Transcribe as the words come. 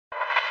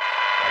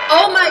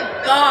Oh my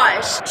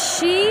gosh.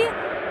 She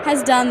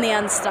has done the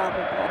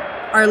unstoppable.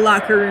 Our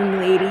locker room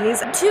ladies.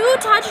 2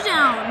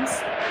 touchdowns.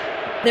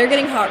 They're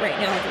getting hot right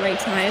now at the right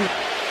time.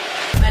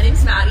 My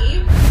name's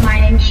Maddi. My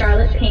name's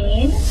Charlotte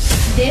Payne.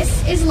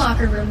 This is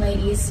Locker Room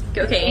Ladies.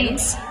 Go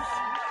Canes.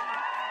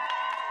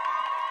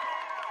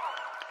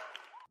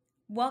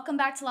 Welcome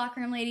back to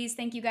Locker Room Ladies.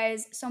 Thank you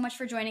guys so much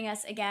for joining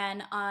us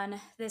again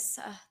on this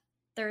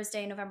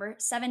Thursday, November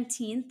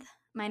 17th.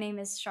 My name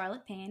is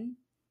Charlotte Payne.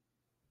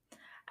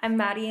 I'm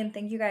Maddi, and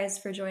thank you guys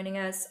for joining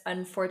us.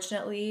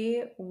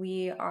 Unfortunately,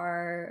 we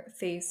are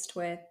faced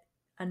with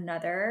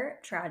another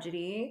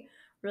tragedy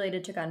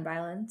related to gun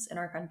violence in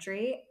our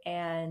country,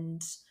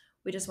 and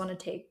we just want to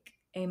take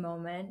a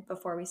moment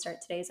before we start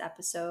today's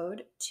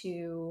episode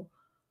to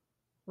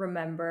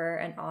remember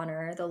and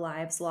honor the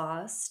lives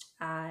lost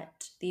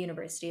at the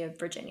University of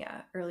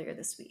Virginia earlier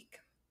this week.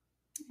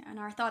 And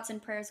our thoughts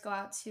and prayers go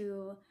out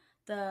to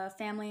the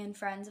family and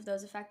friends of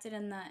those affected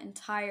and the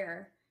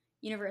entire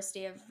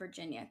University of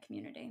Virginia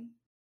community.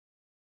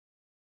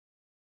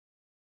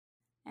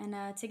 And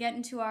to get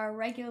into our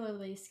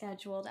regularly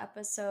scheduled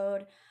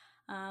episode,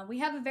 we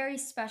have a very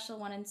special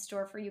one in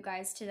store for you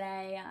guys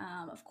today.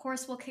 Of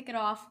course, we'll kick it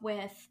off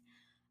with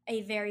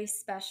a very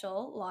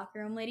special Locker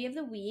Room Lady of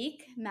the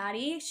Week,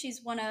 Maddi.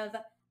 She's one of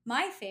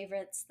my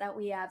favorites that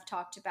we have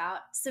talked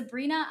about,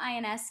 Sabrina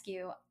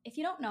Ionescu. If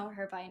you don't know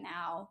her by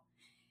now,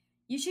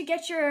 you should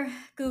get your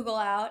Google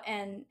out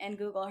and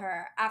Google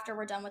her after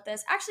we're done with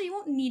this. Actually, you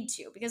won't need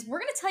to, because we're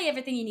going to tell you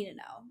everything you need to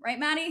know. Right,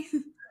 Maddi?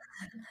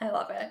 I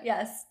love it.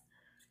 Yes.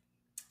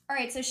 All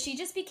right, so she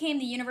just became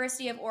the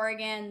University of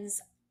Oregon's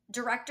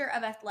Director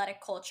of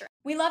Athletic Culture.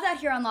 We love that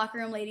here on Locker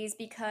Room Ladies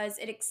because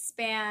it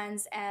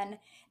expands and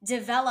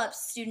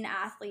develops student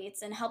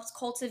athletes and helps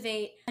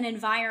cultivate an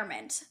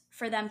environment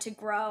for them to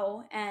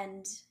grow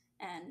and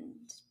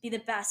be the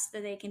best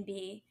that they can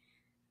be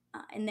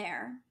in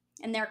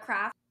their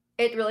craft.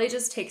 It really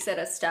just takes it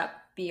a step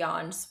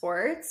beyond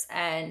sports,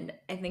 and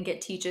I think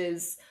it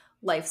teaches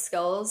life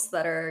skills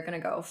that are going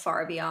to go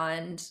far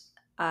beyond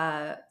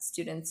a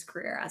student's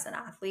career as an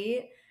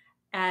athlete.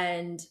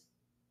 And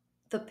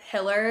the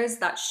pillars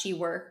that she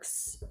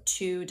works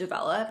to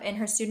develop in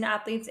her student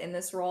athletes in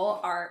this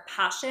role are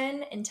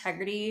passion,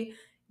 integrity,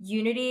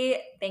 unity,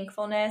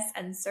 thankfulness,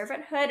 and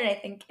servanthood. And I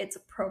think it's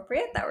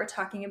appropriate that we're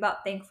talking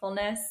about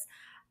thankfulness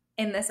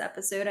in this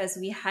episode as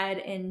we head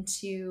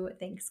into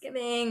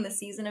Thanksgiving, the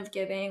season of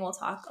giving. We'll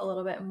talk a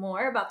little bit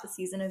more about the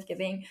season of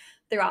giving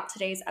throughout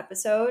today's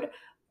episode,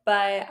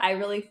 but I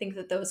really think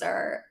that those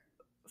are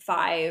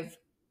 5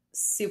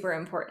 super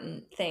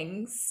important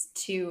things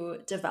to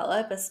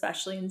develop,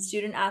 especially in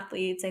student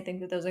athletes. I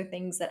think that those are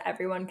things that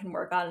everyone can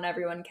work on and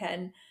everyone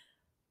can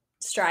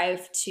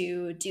strive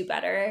to do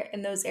better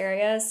in those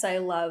areas. So I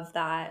love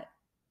that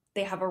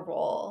they have a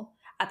role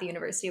at the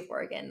University of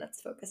Oregon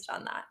that's focused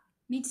on that.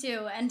 Me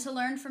too. And to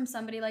learn from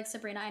somebody like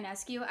Sabrina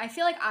Ionescu, I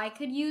feel like I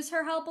could use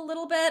her help a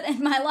little bit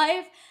in my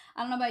life.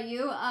 I don't know about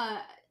you.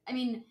 I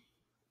mean,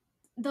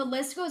 the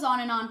list goes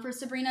on and on for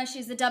Sabrina.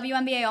 She's the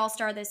WNBA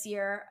All-Star this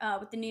year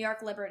with the New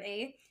York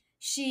Liberty.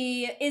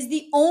 She is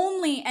the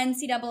only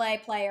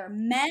NCAA player,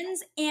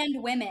 men's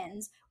and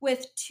women's,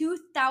 with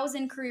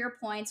 2,000 career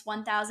points,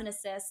 1,000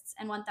 assists,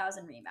 and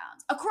 1,000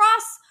 rebounds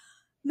across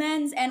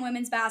men's and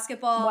women's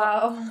basketball.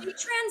 Wow. She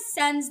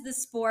transcends the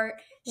sport.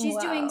 She's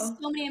doing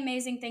so many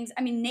amazing things.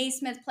 I mean,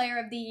 Naismith Player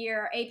of the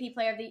Year, AP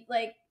Player of the,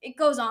 like, it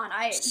goes on.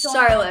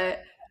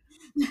 Charlotte,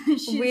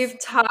 we've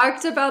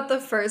talked about the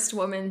first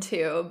woman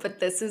too,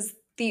 but this is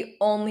the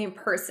only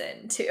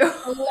person too.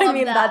 I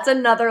mean, that's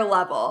another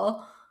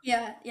level.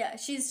 Yeah.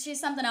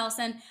 She's something else,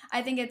 and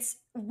I think it's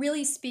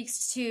really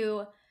speaks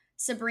to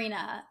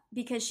Sabrina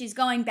because she's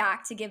going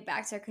back to give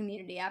back to her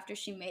community after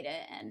she made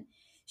it, and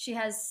she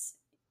has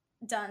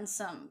done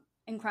some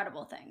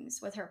incredible things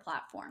with her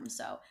platform.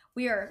 So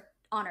we are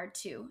honored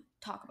to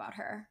talk about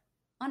her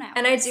on ours.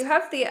 And I do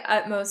have the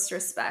utmost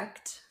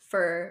respect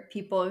for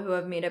people who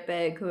have made it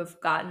big, who have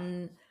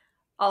gotten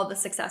all the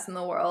success in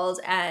the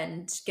world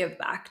and give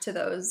back to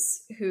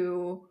those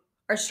who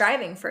are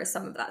striving for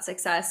some of that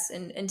success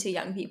and to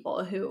young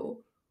people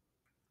who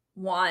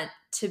want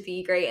to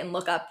be great and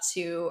look up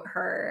to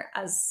her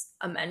as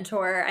a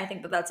mentor. I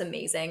think that that's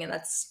amazing, and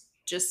that's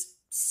just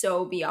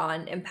so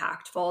beyond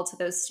impactful to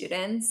those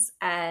students,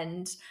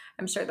 and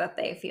I'm sure that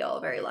they feel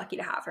very lucky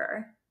to have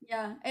her.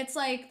 Yeah, it's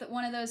like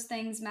one of those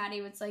things,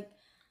 Maddi, it's like,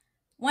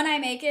 when I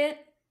make it,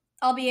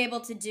 I'll be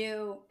able to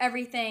do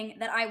everything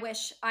that I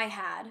wish I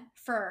had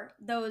for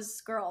those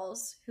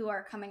girls who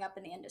are coming up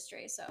in the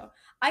industry. So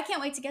I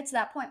can't wait to get to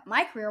that point in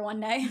my career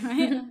one day,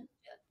 right?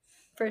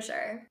 For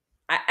sure.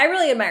 I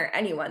really admire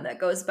anyone that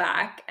goes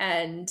back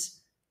and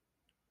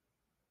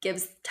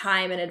gives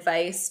time and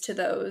advice to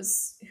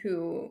those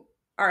who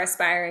are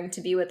aspiring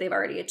to be what they've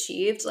already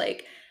achieved.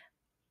 Like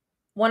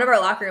one of our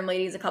locker room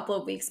ladies a couple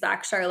of weeks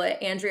back, Charlotte,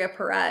 Andrea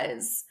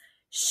Perez,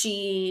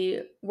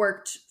 she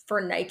worked for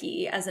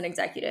Nike as an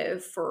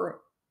executive for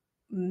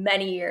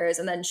many years,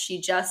 and then she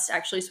just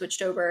actually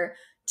switched over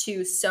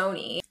to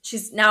Sony.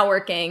 She's now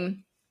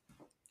working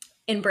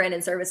in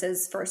branded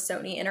services for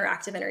Sony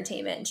Interactive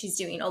Entertainment. And she's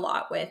doing a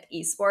lot with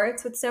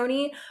esports with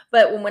Sony.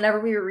 But whenever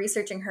we were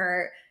researching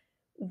her,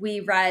 we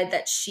read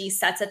that she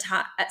sets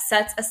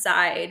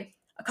aside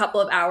a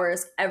couple of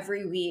hours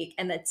every week,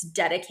 and that's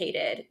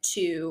dedicated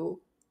to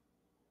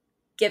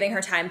giving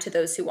her time to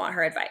those who want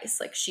her advice.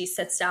 Like, she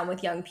sits down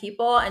with young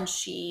people and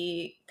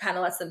she kind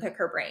of lets them pick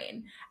her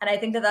brain. And I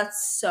think that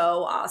that's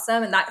so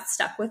awesome. And that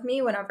stuck with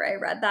me whenever I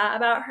read that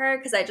about her,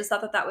 because I just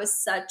thought that that was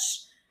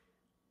such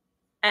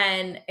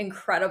an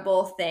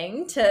incredible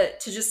thing to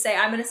just say,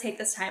 I'm going to take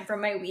this time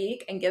from my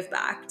week and give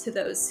back to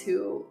those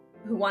who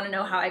want to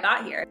know how I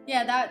got here.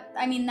 Yeah,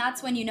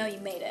 that's when you know you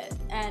made it.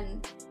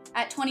 And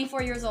at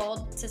 24 years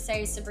old, to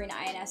say Sabrina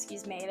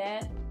Ionescu's made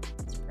it,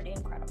 it's pretty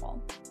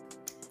incredible.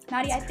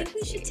 Maddi, I think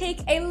we should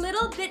take a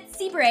little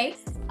bitsy break.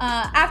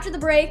 After the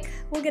break,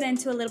 we'll get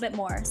into a little bit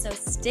more. So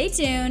stay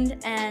tuned.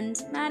 And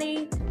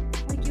Maddi,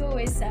 like you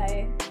always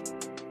say,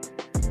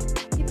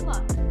 keep it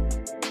locked.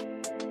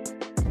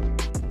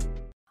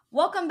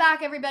 Welcome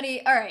back,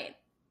 everybody. All right.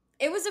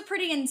 It was a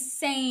pretty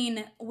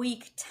insane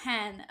week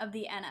 10 of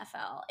the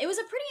NFL. It was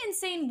a pretty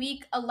insane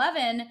week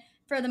 11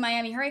 for the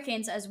Miami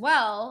Hurricanes as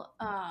well,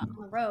 on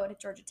the road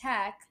at Georgia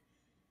Tech.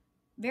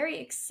 Very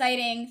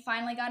exciting.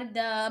 Finally got a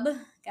dub.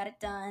 Got it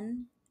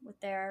done with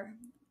their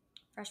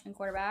freshman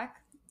quarterback.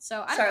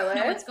 So I don't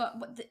know what's going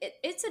on.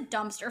 It's a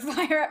dumpster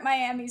fire at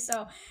Miami,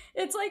 so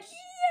it's like, yay,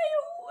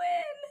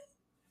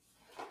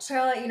 win.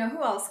 Charlotte, you know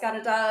who else got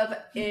a dub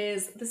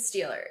is the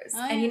Steelers.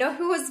 Oh, yeah. And you know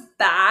who was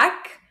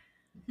back?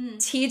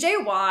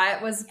 TJ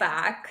Watt was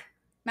back.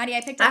 Maddi,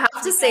 I picked up. I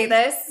have to say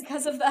this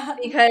because of that.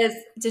 Because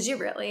did you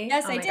really?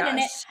 Yes, oh I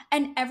did.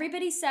 And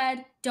everybody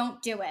said,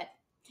 don't do it.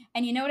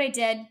 And you know what I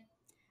did?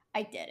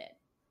 I did it.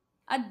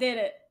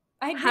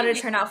 How did it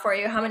turn out for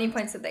you? How many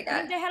points did they get? I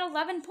think they had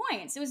 11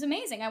 points. It was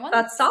amazing. I won.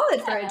 That's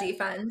solid for a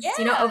defense. Yeah.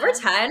 You know, over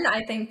 10,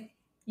 I think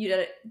you did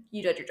it.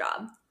 You did your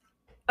job.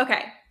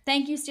 Okay.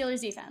 Thank you, Steelers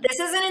defense. This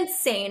is an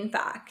insane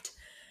fact.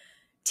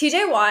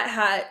 TJ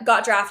Watt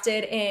got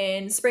drafted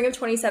in spring of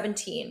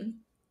 2017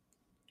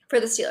 for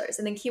the Steelers.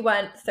 I think he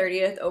went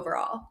 30th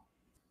overall.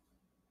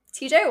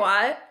 TJ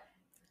Watt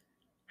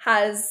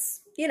has,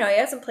 he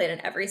hasn't played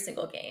in every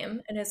single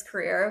game in his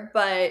career,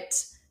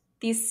 but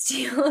these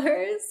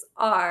Steelers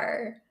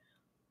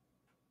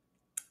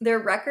their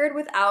record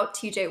without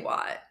TJ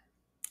Watt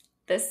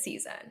this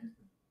season,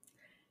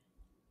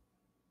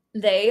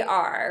 they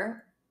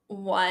are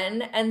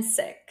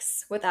 1-6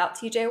 without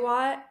TJ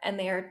Watt, and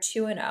they are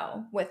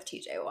 2-0 with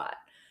TJ Watt.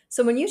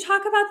 So when you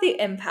talk about the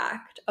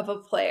impact of a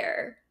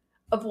player,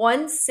 of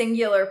one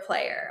singular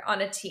player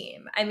on a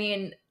team, I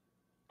mean,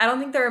 I don't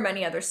think there are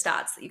many other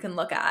stats that you can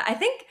look at. I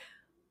think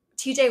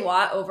TJ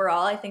Watt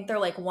overall, I think they're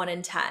like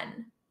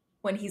 1-10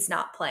 when he's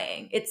not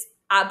playing. It's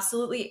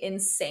absolutely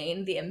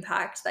insane the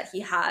impact that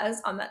he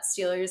has on that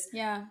Steelers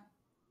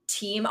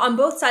team on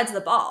both sides of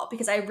the ball,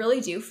 because I really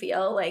do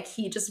feel like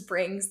he just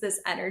brings this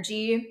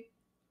energy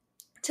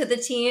to the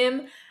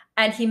team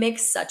and he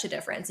makes such a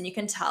difference. And you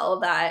can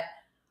tell that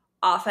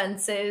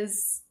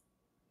offenses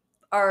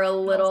are a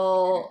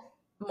little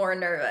more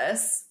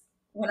nervous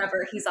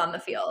whenever he's on the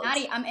field.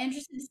 Maddi, I'm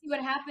interested to see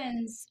what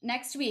happens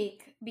next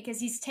week, because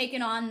he's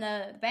taken on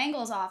the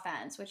Bengals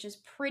offense, which is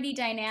pretty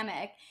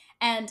dynamic.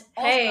 And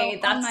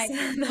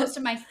also most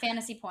of my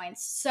fantasy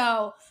points.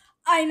 So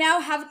I now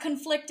have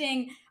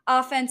conflicting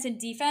offense and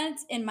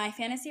defense in my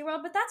fantasy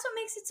world, but that's what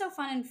makes it so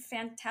fun and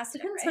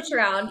fantastic. You can switch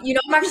around.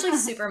 I'm actually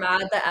super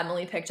mad that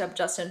Emily picked up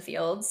Justin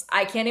Fields.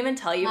 I can't even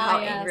tell you how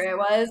angry I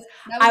was.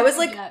 I was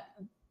like,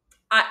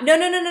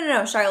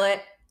 no,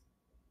 Charlotte.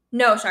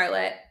 No,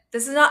 Charlotte.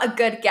 This is not a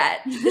good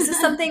get. This is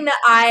something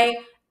that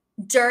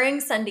during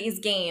Sunday's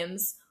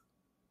games,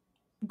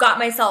 got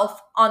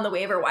myself on the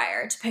waiver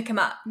wire to pick him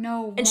up.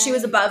 No way. And she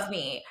was above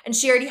me. And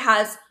she already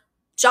has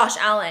Josh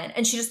Allen.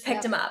 And she just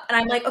picked him up. And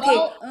I'm like,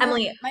 okay,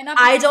 Emily,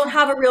 I don't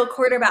have a real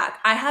quarterback.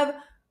 I have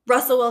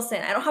Russell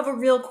Wilson. I don't have a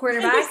real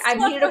quarterback. I've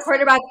needed a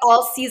quarterback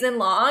all season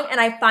long. And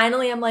I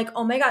finally am like,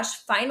 oh my gosh,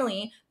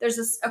 finally there's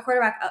a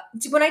quarterback.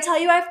 When I tell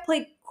you I've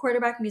played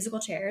quarterback musical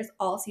chairs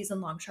all season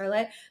long,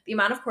 Charlotte, the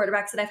amount of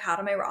quarterbacks that I've had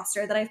on my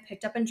roster that I've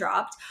picked up and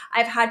dropped,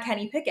 I've had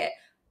Kenny Pickett.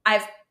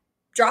 I've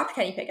dropped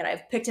Kenny Pickett.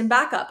 I've picked him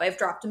back up. I've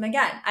dropped him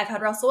again. I've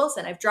had Russell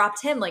Wilson. I've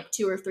dropped him like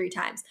 2 or 3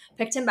 times,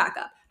 picked him back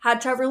up.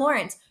 Had Trevor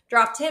Lawrence,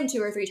 dropped him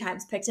 2 or 3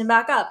 times, picked him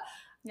back up.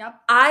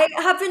 Yep. I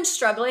have been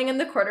struggling in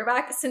the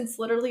quarterback since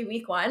literally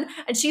week 1,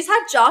 and she's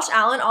had Josh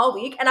Allen all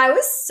week, and I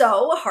was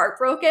so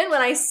heartbroken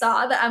when I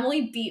saw that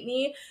Emily beat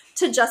me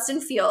to Justin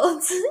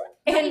Fields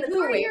in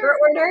the waiver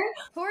order.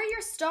 Who are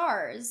your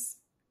stars?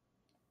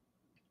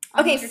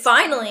 Okay,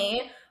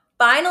 finally,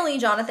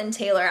 Jonathan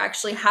Taylor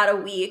actually had a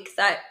week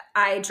that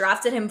I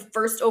drafted him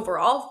first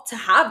overall to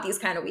have these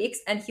kind of weeks,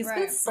 and he's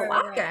been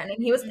slacking,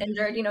 and he was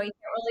injured. You can't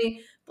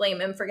really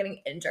blame him for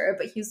getting injured,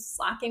 but he was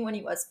slacking when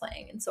he was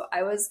playing, and so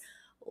I was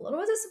a little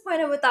bit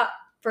disappointed with that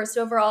first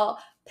overall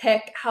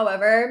pick.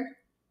 However,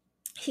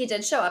 he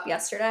did show up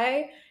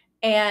yesterday,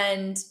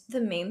 and the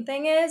main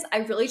thing is I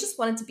really just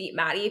wanted to beat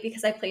Maddi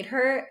because I played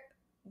her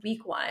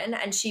week 1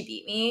 and she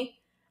beat me,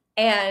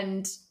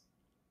 and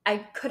I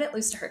couldn't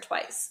lose to her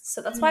twice.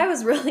 So that's why I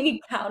was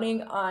really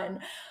counting on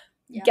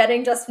Yeah.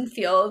 getting Justin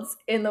Fields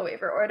in the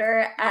waiver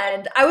order.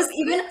 And I was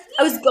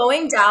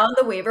going down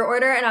the waiver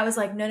order and I was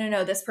like,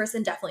 no, this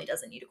person definitely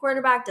doesn't need a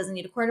quarterback.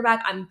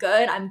 I'm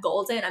good. I'm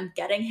golden. I'm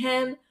getting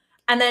him.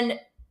 And then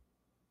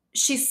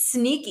she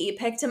sneaky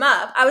picked him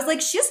up. I was like,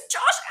 she's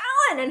Josh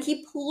Allen, and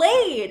he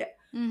played.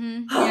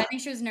 Yeah, I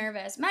think she was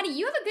nervous. Maddi,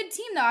 you have a good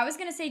team, though. I was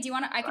going to say, do you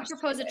want to – I could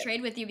propose a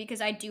trade with you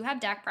because I do have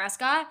Dak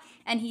Prescott,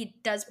 and he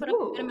does put up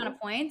a good amount of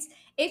points.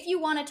 If you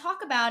want to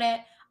talk about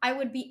it, I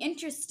would be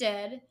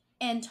interested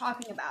in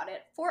talking about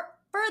it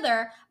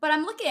further. But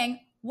I'm looking,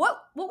 what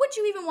would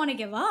you even want to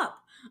give up?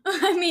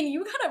 I mean,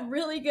 you got a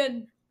really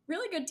good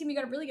team. You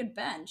got a really good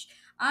bench.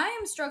 I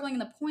am struggling in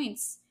the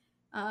points.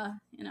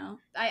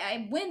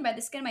 I win by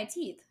the skin of my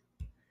teeth,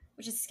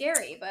 which is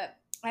scary. But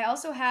I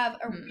also have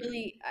a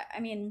really – I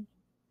mean –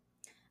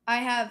 I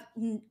have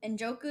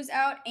Njoku's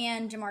out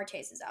and Jamar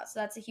Chase is out. So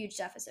that's a huge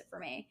deficit for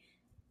me.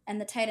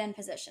 And the tight end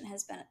position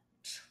has been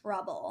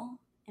trouble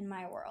in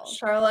my world.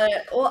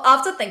 Charlotte, well, I'll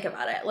have to think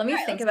about it. Let me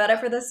think about it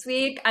for this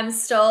week. I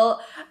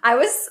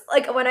was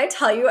like, when I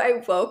tell you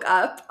I woke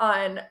up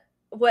on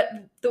what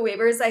the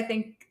waivers, I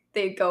think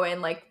they go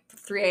in like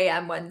 3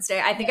 a.m. Wednesday.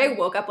 I think I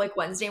woke up like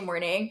Wednesday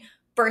morning.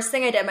 First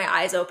thing I did, my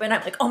eyes open.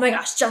 I'm like, oh my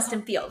gosh,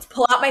 Justin Fields.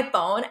 Pull out my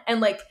phone and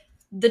like,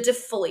 the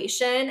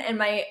deflation and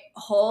my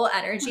whole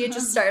energy, it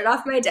just started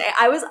off my day.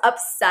 I was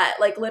upset,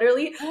 like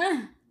literally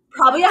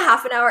probably a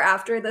half an hour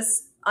after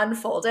this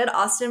unfolded,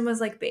 Austin was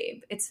like,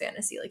 babe, it's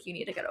fantasy. Like you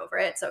need to get over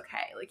it. It's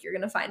okay. Like you're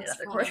going to find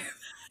another quarterback.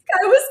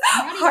 I was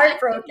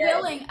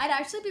heartbroken. I'd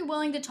actually be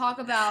willing to talk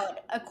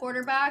about a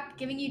quarterback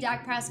giving you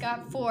Dak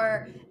Prescott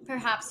for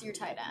perhaps your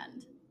tight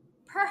end.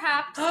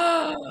 Perhaps.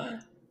 I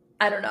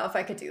don't know if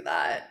I could do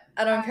that.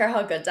 I don't care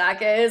how good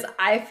Dak is.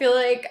 I feel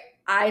like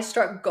I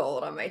struck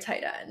gold on my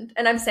tight end.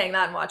 And I'm saying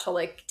that and watch will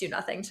like do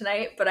nothing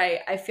tonight, but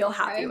I feel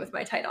happy with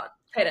my tight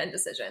end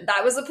decision.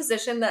 That was a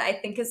position that I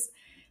think is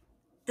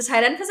the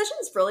tight end position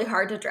is really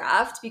hard to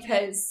draft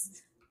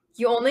because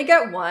you only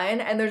get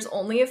one and there's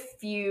only a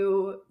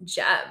few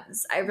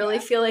gems. I really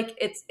feel like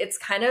it's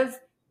kind of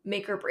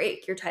make or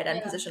break your tight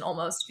end position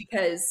almost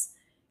because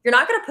you're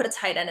not going to put a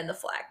tight end in the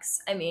flex.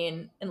 I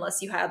mean,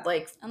 unless you had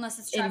like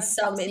it's in Travis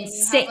some Kelce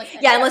insane,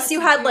 unless you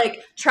had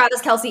like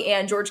Travis Kelce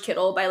and George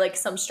Kittle by like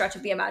some stretch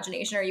of the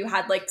imagination, or you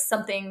had like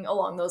something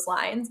along those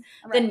lines,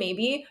 then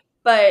maybe.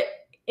 But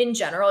in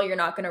general, you're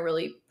not going to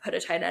really put a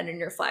tight end in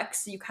your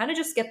flex. So you kind of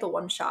just get the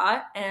one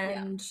shot,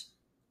 and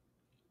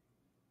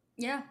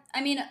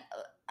I mean,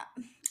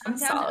 I'm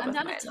down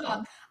to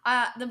talk.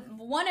 The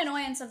one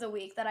annoyance of the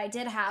week that I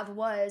did have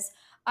was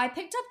I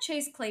picked up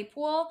Chase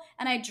Claypool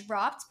and I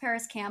dropped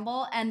Paris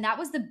Campbell, and that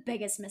was the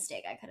biggest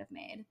mistake I could have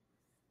made.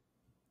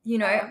 You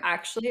know, I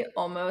actually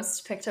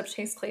almost picked up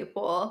Chase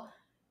Claypool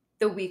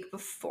the week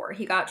before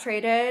he got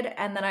traded,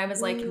 and then I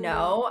was like,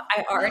 no,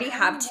 I already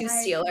have 2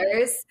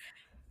 Steelers.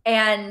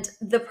 And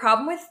the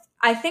problem with,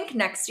 I think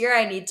next year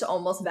I need to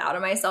almost vow to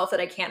myself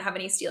that I can't have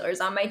any Steelers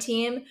on my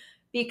team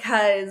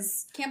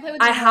because can't play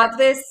with I have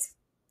this,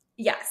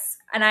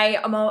 and I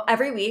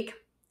every week,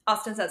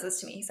 Austin says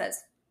this to me, he says,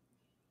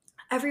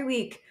 every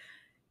week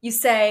you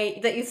say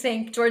that you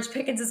think George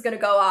Pickens is going to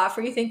go off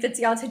or you think that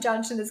Deontay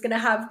Johnson is going to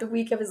have the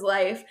week of his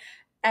life.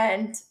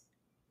 And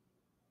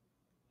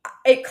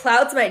it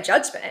clouds my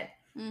judgment.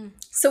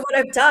 So what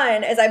I've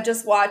done is I've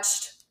just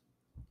watched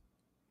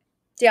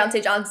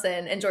Deontay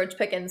Johnson and George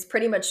Pickens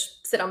pretty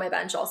much sit on my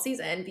bench all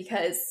season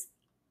because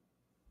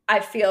I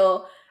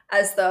feel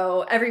as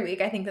though every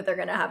week I think that they're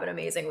going to have an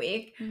amazing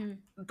week.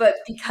 But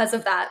because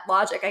of that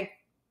logic,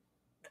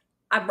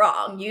 I'm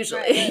wrong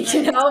usually,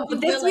 you know,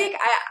 but this week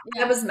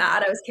I was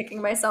mad. I was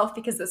kicking myself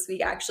because this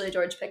week actually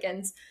George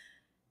Pickens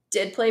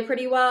did play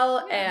pretty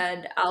well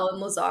and Alan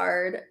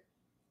Lazard,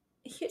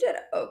 he did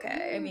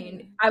okay. I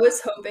mean, I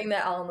was hoping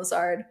that Alan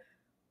Lazard,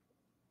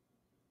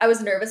 I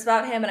was nervous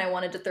about him and I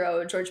wanted to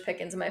throw George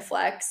Pickens in my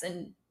flex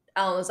and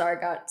Alan Lazard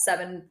got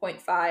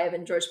 7.5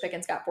 and George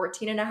Pickens got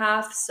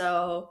 14.5.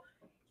 So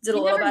did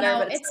a little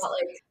better, but it's not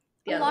like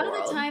the end of the world. A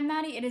lot of the time,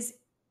 Maddi, it is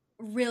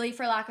really,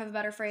 for lack of a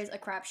better phrase, a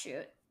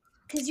crapshoot.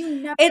 Because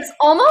you never. It's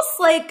almost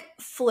like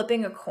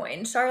flipping a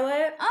coin,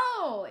 Charlotte.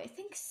 Oh, I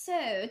think so.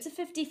 It's a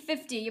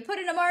 50-50. You put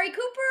in Amari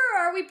Cooper,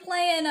 or are we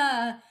playing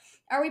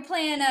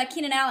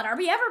Keenan Allen? Are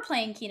we ever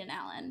playing Keenan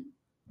Allen?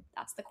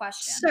 That's the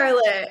question.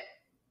 Charlotte,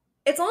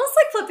 it's almost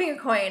like flipping a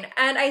coin.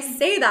 And I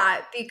say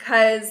that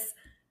because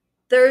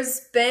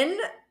there's been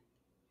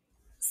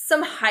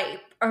some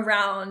hype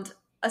around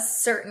a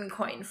certain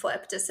coin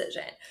flip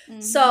decision.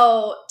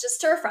 So just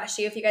to refresh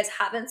you, if you guys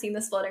haven't seen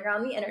this floating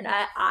around the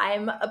internet,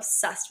 I'm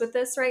obsessed with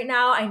this right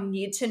now. I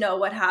need to know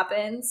what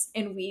happens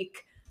in week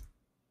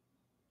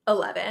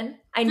 11.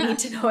 I need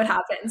to know what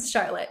happens,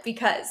 Charlotte,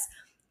 because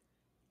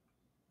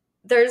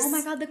there's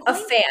a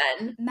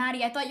fan.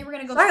 Maddi, I thought you were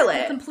going to go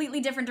Charlotte. a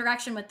completely different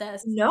direction with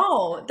this.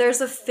 No, there's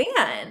a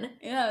fan.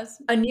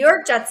 Yes. A New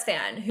York Jets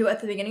fan who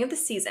at the beginning of the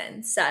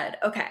season said,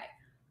 okay,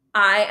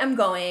 I am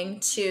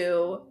going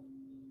to...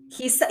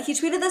 He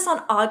tweeted this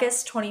on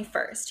August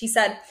 21st. He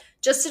said,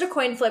 just did a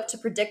coin flip to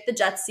predict the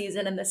Jets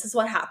season, and this is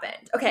what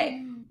happened.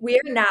 Okay,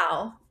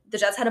 the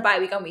Jets had a bye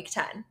week on week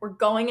 10. We're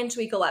going into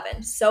week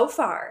 11. So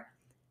far,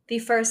 the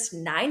first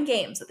 9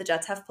 games that the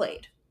Jets have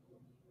played,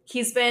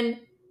 he's been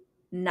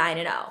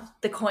 9-0.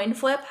 The coin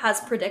flip has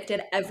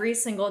predicted every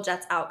single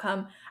Jets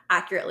outcome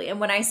accurately. And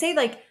when I say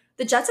like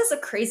the Jets is a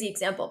crazy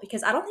example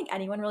because I don't think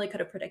anyone really could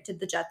have predicted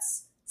the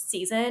Jets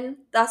season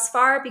thus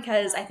far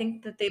because I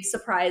think that they've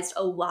surprised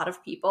a lot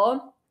of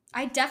people.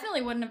 I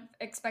definitely wouldn't have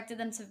expected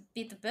them to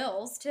beat the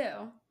Bills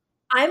too.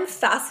 I'm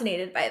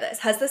fascinated by this.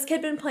 Has this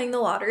kid been playing the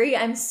lottery?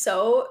 I'm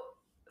so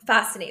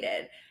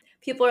fascinated.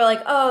 People are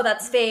like, oh,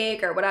 that's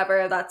fake or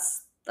whatever.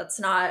 That's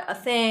not a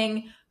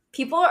thing.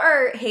 People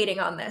are hating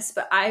on this,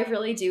 but I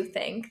really do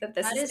think that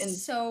this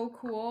is so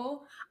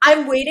cool.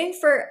 I'm waiting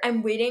for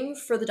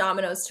the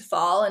dominoes to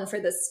fall and for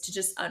this to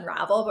just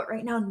unravel. But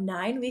right now,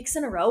 9 weeks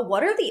in a row,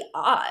 what are the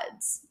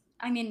odds?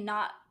 I mean,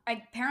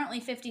 apparently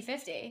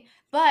 50-50.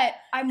 But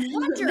I'm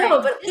wondering.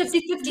 No, but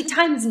 50-50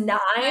 times 9?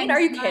 Are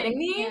you kidding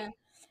me? Yeah.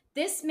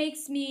 This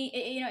makes me,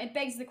 it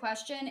begs the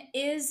question,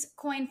 is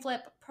coin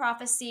flip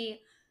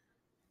prophecy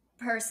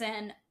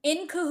person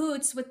in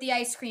cahoots with the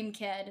ice cream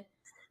kid?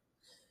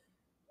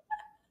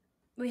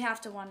 We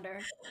have to wonder.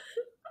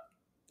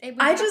 We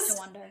have to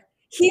wonder.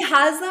 He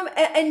has them,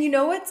 and you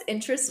know what's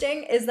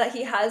interesting is that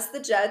he has the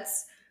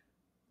Jets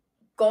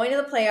going to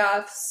the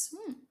playoffs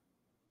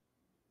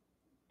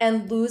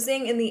and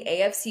losing in the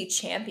AFC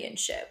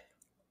Championship,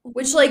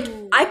 which, like,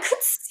 I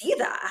could see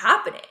that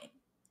happening.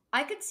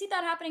 I could see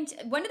that happening too.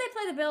 When do they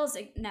play the Bills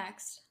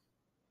next?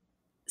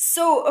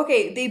 So,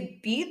 okay, they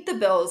beat the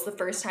Bills the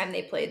first time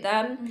they played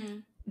them. Mm-hmm.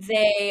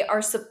 They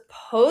are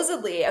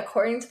supposedly,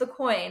 according to the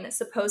coin,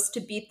 supposed to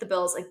beat the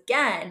Bills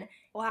again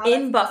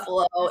in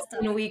Buffalo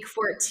in week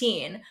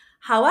 14.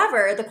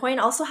 However, the coin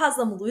also has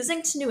them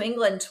losing to New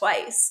England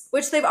twice,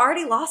 which they've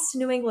already lost to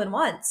New England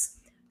once.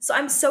 So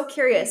I'm so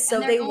curious.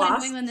 So they lost to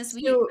New England this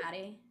week,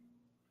 Maddie.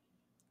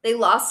 They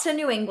lost to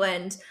New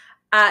England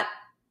at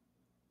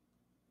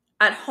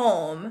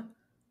home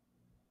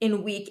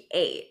in week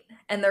 8,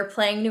 and they're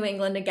playing New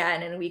England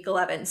again in week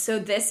 11.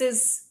 So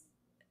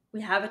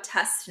we have a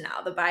test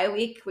now. The bye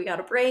week, we got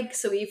a break,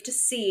 so we have to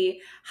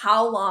see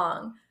how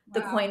long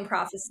the coin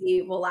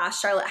prophecy will last.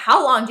 Charlotte,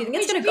 how long do you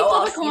think it's going to go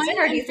all season?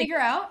 Or do you figure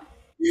out?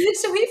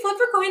 Should we flip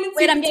a coin and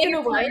see if it's going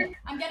to work?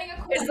 I'm getting a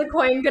coin. Is the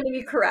coin going to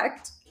be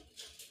correct?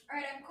 All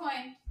right, I have a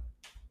coin.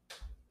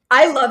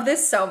 I love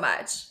this so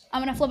much.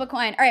 I'm going to flip a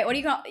coin. All right, what do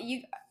you call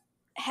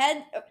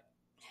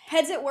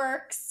heads it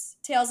works,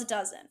 tails it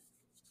doesn't.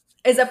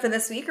 Is that for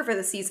this week or for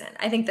the season?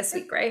 I think this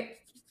week, right?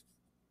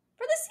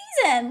 For the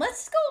season.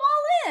 Let's go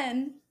all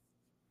in.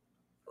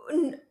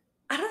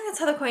 I don't think that's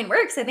how the coin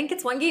works. I think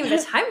it's one game at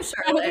a time,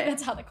 Charlotte. I don't think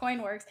that's how the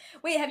coin works.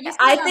 Wait, have you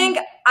seen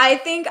I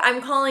think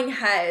I'm calling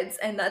heads,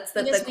 and that's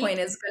that the coin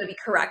is going to be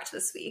correct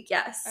this week.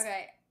 Yes.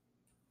 Okay.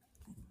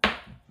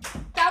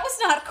 That was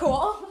not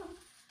cool.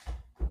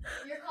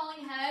 You're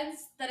calling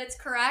heads that it's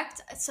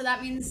correct, so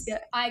that means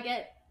I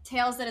get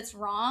tails that it's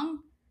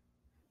wrong?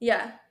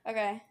 Yeah.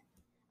 Okay.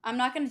 I'm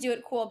not going to do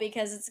it cool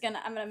because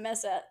I'm going to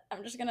miss it.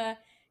 I'm just going to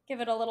give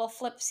it a little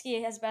flip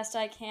ski as best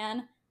I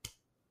can.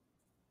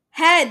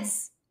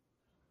 Heads.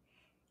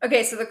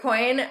 Okay, so the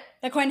coin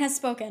has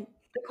spoken.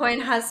 The coin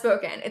has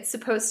spoken. It's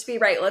supposed to be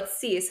right. Let's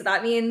see. So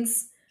that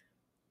means,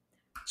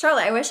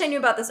 Charlotte, I wish I knew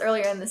about this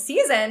earlier in the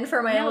season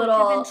for my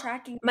little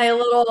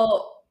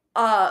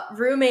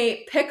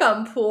roommate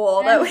pick'em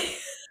pool that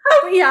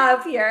we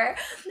have here.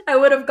 I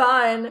would have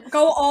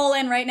go all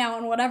in right now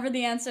on whatever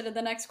the answer to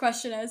the next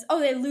question is. Oh,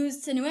 they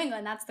lose to New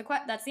England. That's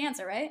the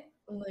answer, right?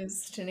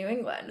 Lose to New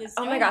England.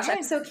 Oh my gosh,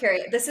 I'm so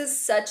curious. This is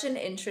such an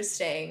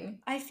interesting.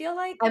 I feel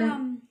like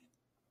I'm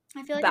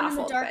in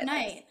The Dark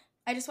Knight.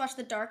 I just watched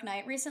The Dark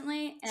Knight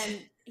recently,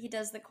 and he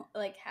does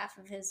half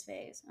of his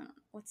face. I don't know,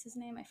 what's his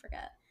name? I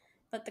forget.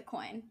 But the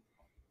coin.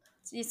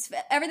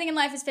 Everything in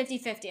life is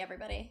 50-50,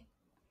 everybody.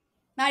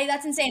 Maddie,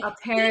 that's insane.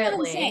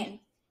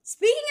 Apparently.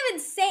 Speaking of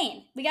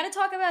insane, we got to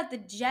talk about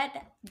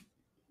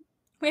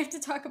we have to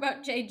talk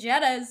about Jay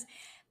Jetta's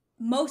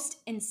most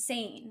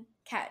insane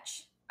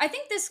catch. I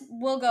think this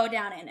will go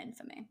down in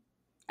infamy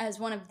as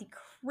one of the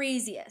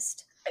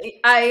craziest.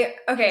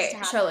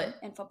 Charlotte,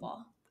 in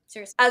football.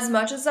 Seriously. As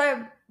much as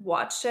I've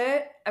watched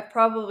it, I've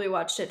probably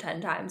watched it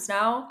 10 times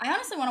now. I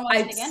honestly want to watch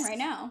it again right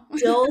now.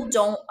 Still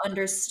don't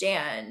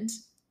understand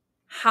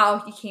how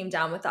he came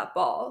down with that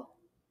ball.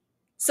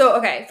 So,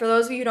 okay, for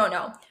those of you who don't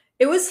know,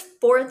 it was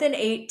 4th and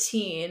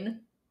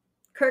 18.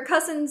 Kirk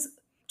Cousins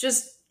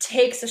just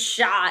takes a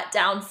shot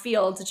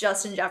downfield to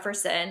Justin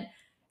Jefferson.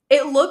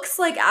 It looks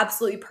like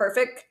absolutely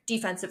perfect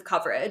defensive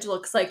coverage.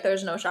 Looks like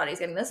there's no shot he's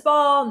getting this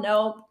ball.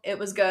 Nope, it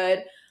was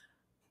good.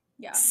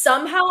 Yeah.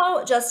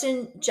 Somehow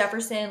Justin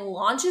Jefferson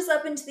launches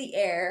up into the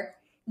air,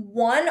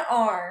 one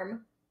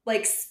arm,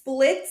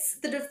 splits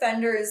the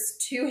defender's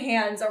 2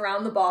 hands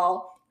around the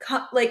ball,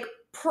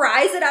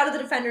 pries it out of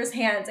the defender's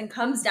hands and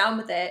comes down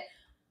with it,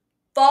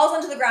 falls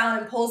onto the ground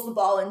and pulls the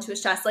ball into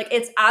his chest.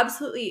 It's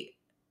absolutely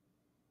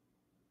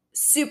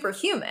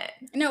superhuman.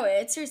 No,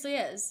 it seriously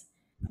is.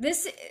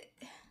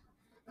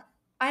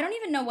 I don't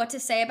even know what to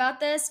say about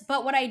this,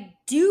 but what I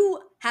do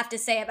have to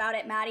say about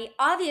it, Maddie,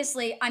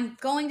 obviously I'm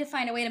going to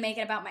find a way to make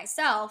it about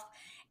myself.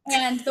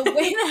 And the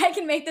way that I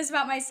can make this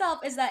about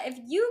myself is that if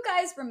you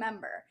guys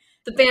remember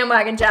the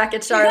bandwagon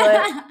jacket,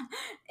 Charlotte.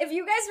 If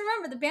you guys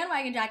remember the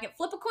bandwagon jacket,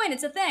 flip a coin,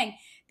 it's a thing.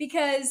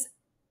 Because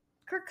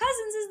Kirk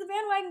Cousins is the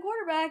bandwagon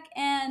quarterback,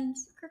 and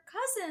Kirk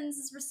Cousins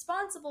is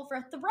responsible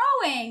for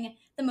throwing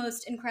the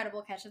most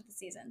incredible catch of the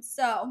season.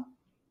 So,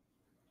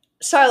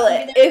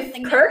 Charlotte, if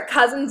Kirk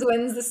Cousins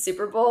wins the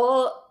Super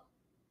Bowl,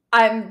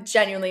 I'm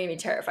genuinely going to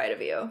be terrified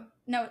of you.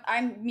 No,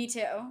 me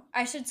too.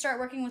 I should start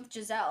working with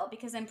Giselle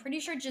because I'm pretty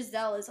sure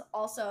Giselle is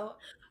also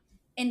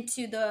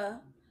into the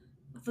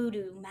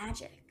voodoo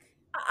magic.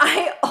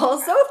 I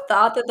also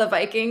thought that the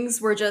Vikings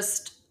were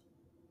just,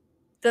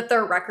 that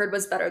their record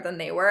was better than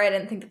they were. I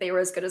didn't think that they were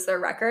as good as their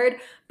record.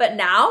 But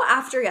now,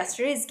 after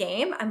yesterday's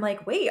game, I'm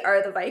like, wait,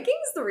 are the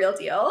Vikings the real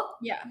deal?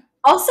 Yeah.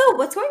 Also,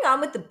 what's going on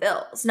with the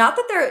Bills? Not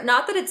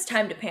that it's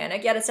time to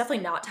panic yet. It's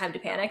definitely not time to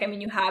panic. I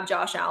mean, you have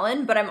Josh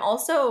Allen, but I'm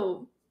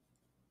also...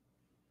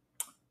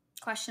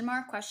 Question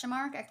mark,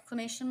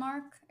 exclamation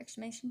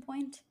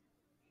point.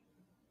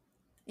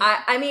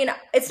 Yeah. I mean,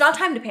 it's not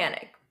time to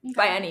panic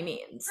by any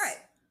means. Right.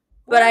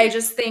 But I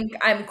just think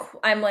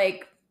I'm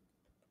like,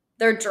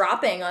 they're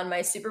dropping on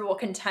my Super Bowl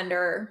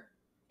contender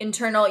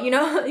internal. You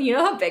know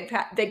how Big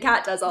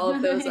Cat does all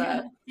of those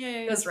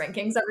those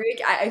rankings every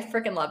week. I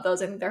freaking love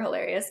those. I think they're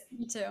hilarious.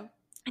 Me too.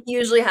 He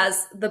usually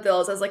has the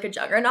Bills as like a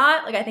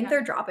juggernaut. Like I think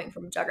they're dropping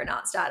from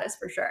juggernaut status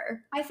for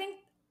sure. I think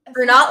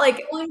they're not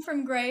like falling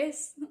from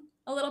grace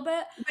a little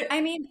bit.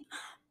 I mean,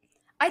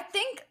 I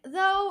think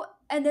though,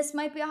 and this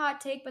might be a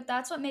hot take, but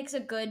that's what makes a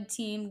good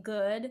team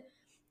good,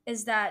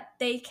 is that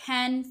they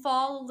can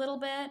fall a little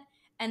bit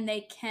and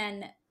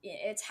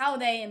it's how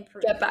they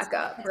improve. Get back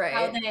up, right?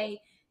 How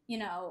they,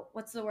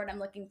 what's the word I'm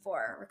looking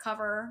for?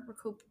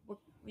 Recoup,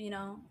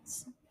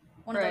 it's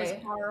one of those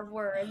power of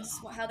words.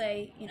 How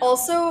they,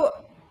 Also,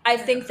 I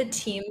think the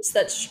teams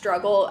that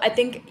struggle,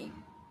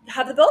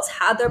 have the Bills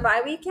had their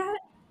bye week yet?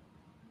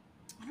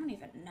 I don't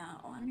even know.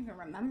 I don't even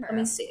remember. Let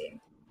me see.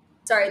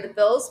 Sorry, the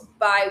Bills'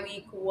 bye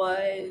week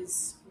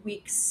was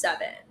week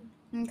 7.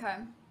 Okay.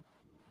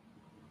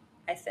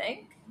 I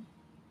think.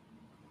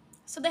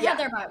 So they had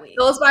their bye week.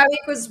 Bills' bye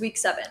week was week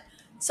 7.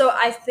 So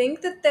I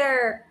think that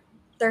they're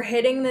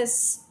hitting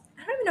this,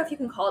 I don't even know if you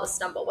can call it a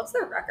stumble. What's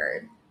their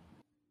record?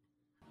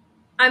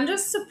 I'm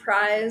just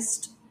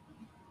surprised.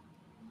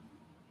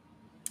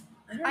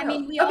 I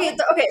mean,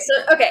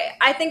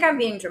 I think I'm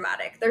being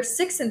dramatic. They're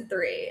 6-3.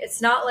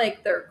 It's not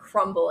like they're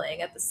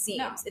crumbling at the seams.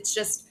 No. It's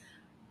just,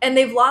 and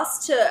they've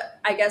lost to,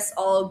 I guess,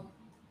 all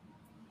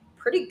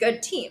pretty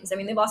good teams. I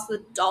mean, they lost to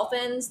the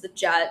Dolphins, the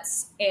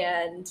Jets,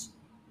 and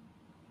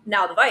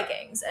now the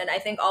Vikings. And I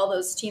think all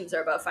those teams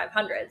are above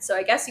 500. So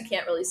I guess you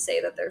can't really say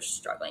that they're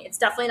struggling. It's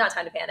definitely not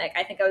time to panic.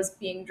 I think I was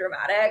being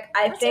dramatic.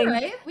 That's all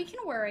right. We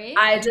can worry.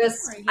 I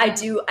was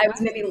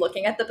maybe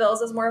looking at the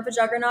Bills as more of a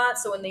juggernaut.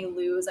 So when they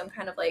lose, I'm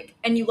kind of like,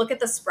 and you look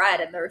at the spread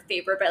and they're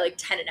favored by like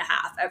 10.5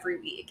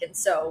 every week. And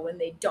so when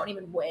they don't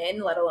even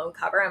win, let alone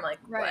cover, I'm like,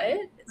 what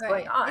is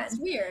going on? It's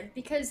weird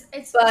because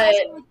it's like,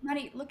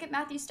 Maddie, look at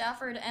Matthew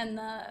Stafford and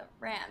the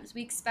Rams.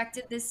 We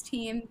expected this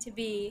team to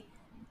be,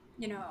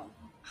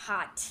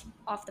 hot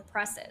off the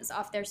presses,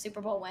 off their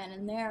Super Bowl win,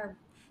 and they're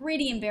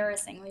pretty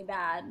embarrassing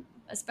bad,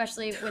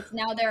 especially with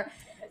now they're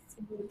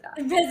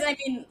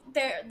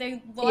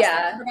they lost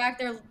their quarterback.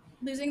 They're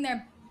losing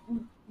their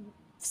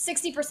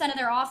 60% of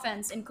their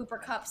offense in Cooper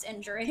Kupp's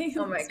injury.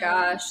 Oh my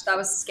gosh, that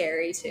was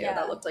scary too.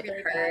 That looked like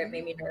it hurt. It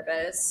made me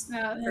nervous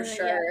for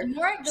sure. The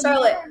more I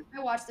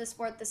watch this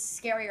sport, the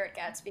scarier it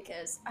gets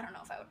because I don't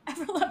know if I would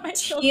ever let my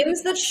children.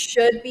 Teams that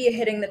should be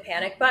hitting the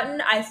panic button,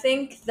 I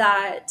think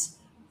that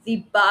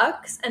the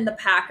Bucs and the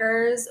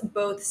Packers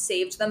both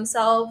saved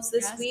themselves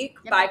this week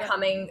by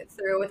coming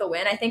through with a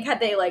win. I think had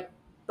they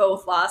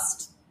both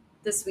lost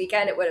this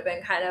weekend, it would have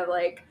been kind of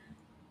like,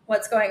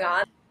 what's going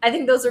on? I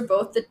think those are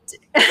both the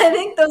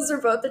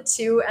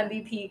two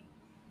MVP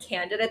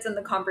candidates in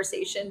the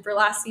conversation for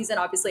last season.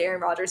 Obviously,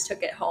 Aaron Rodgers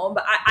took it home,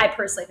 but I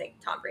personally think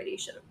Tom Brady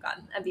should have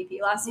gotten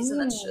MVP last season.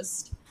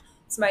 It's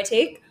my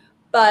take.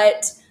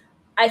 But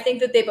I think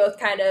that they both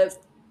kind of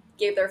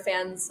gave their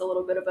fans a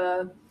little bit of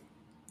a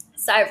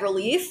sigh of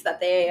relief that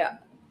they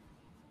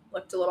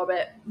looked a little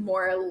bit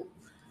more,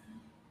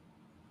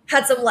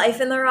 had some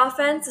life in their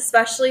offense,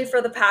 especially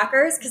for the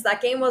Packers, because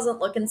that game wasn't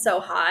looking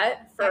so hot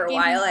for a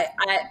while.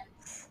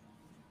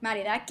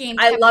 Maddie, that game.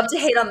 I love to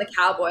hate on the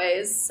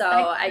Cowboys, so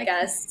I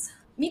guess.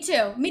 Me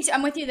too.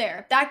 I'm with you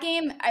there. That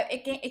game,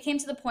 it came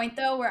to the point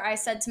though where I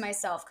said to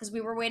myself, because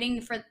we were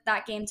waiting for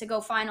that game to go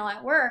final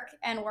at work,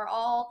 and we're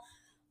all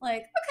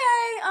like,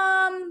 okay,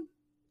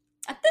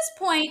 at this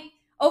point,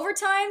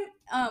 overtime,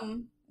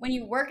 when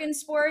you work in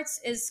sports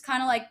is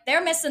kind of like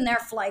they're missing their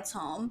flights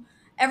home,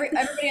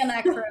 everybody on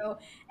that crew.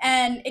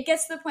 And it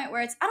gets to the point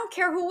where I don't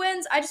care who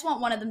wins. I just want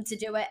one of them to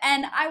do it.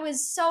 And I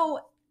was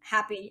so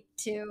happy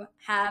to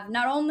have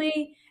not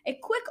only a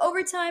quick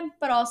overtime,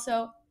 but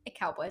also a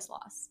Cowboys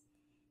loss.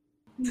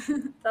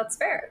 That's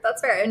fair.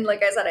 That's fair. And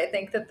like I said, I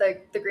think that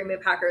the Green Bay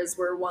Packers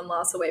were one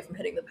loss away from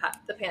hitting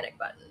the panic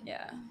button.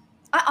 Yeah.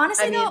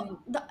 Honestly, I mean,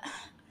 though,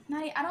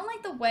 Maddie, I don't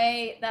like the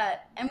way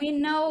that, and we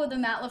know the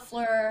Matt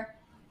LaFleur,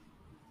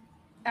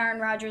 Aaron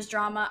Rodgers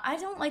drama. I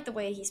don't like the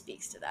way he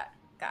speaks to that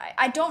guy.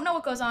 I don't know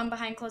what goes on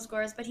behind closed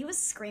doors, but he was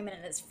screaming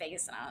in his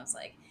face, and I was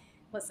like,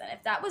 listen,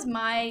 if that was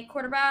my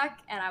quarterback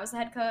and I was the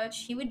head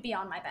coach, he would be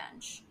on my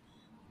bench.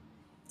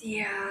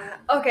 yeah.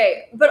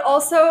 Okay. But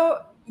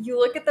also, you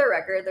look at their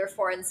record, they're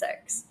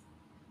 4-6.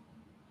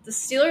 The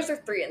Steelers are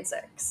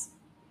 3-6.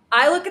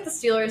 I look at the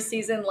Steelers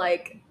season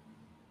like,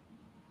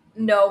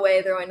 no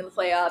way they're going to the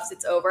playoffs.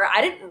 It's over.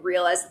 I didn't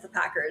realize that the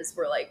Packers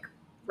were like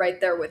right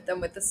there with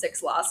them with the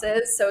 6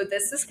 losses. So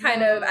this is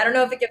kind of, I don't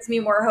know if it gives me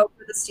more hope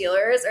for the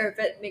Steelers or if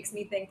it makes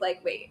me think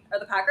like, wait, are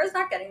the Packers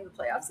not getting to the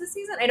playoffs this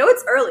season? I know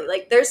it's early.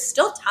 Like there's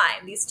still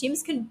time. These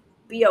teams can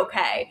be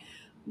okay.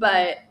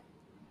 But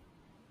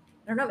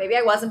I don't know. Maybe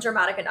I wasn't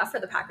dramatic enough for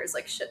the Packers.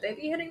 Like, should they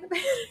be hitting the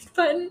panic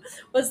button?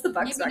 What's the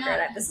Bucks Maybe record?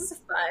 not. This is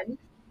fun.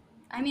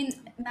 I mean,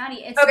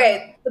 Maddie, it's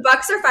Okay. The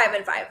Bucks are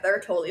 5-5. They're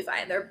totally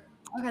fine.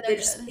 They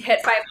just good.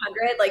 hit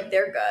 500. Like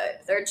they're good.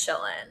 They're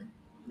chilling.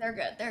 They're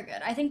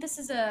good. I think this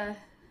is I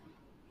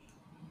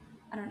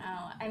don't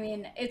know. I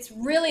mean, it's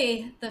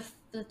really the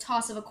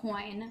toss of a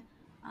coin.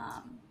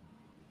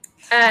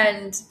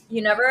 And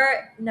you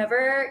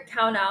never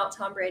count out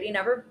Tom Brady.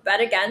 Never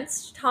bet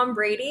against Tom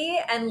Brady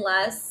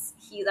unless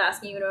he's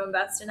asking you to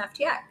invest in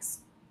FTX.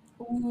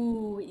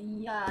 Ooh,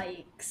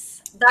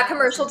 yikes. That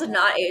commercial did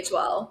not age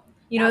well.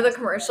 You know the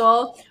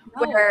commercial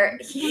where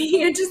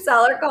he and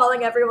Giselle are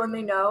calling everyone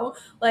they know,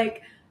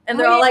 like, and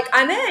they're all like,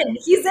 "I'm in,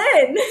 he's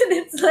in." And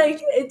it's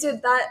like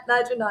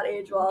that did not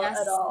age well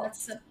at all.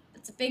 It's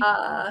a big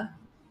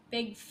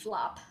big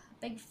flop.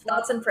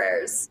 Thoughts and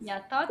prayers. Yeah,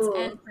 thoughts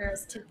and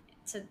prayers to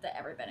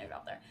everybody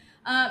out there.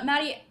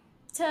 Maddie,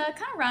 to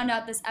kind of round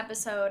out this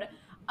episode,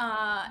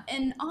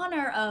 in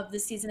honor of the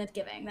season of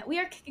giving that we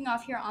are kicking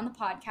off here on the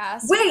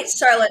podcast. Wait,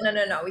 Charlotte,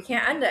 no, we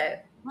can't end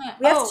it.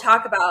 We have to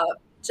talk about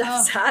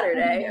Jeff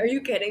Saturday. Are you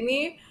kidding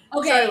me?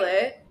 Okay.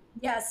 Charlotte.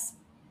 Yes.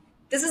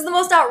 This is the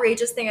most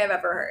outrageous thing I've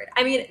ever heard.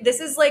 I mean, this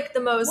is like the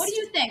most... What do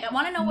you think? I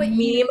want to know what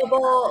you think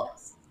about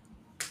this.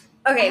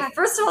 Okay,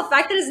 first of all, the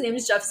fact that his name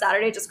is Jeff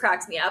Saturday just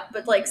cracks me up.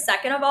 But like,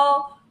 second of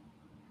all...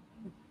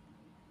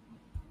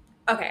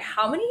 Okay,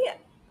 how many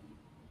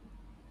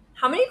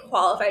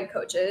qualified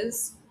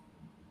coaches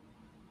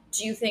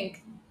do you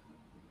think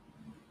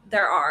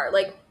there are?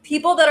 Like,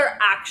 people that are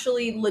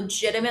actually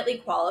legitimately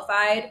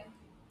qualified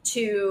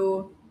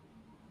to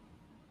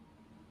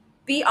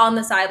be on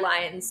the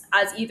sidelines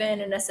as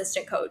even an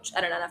assistant coach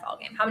at an NFL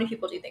game. How many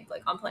people do you think,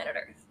 like, on planet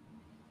Earth?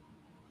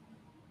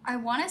 I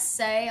want to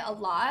say a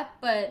lot,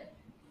 but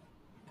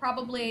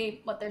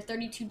probably, there are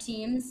 32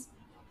 teams.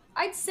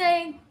 I'd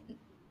say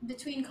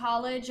between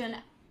college and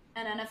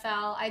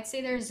NFL, I'd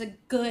say there's a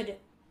good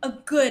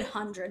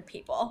 100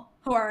 people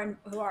who are.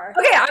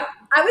 Okay,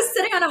 I was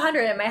sitting on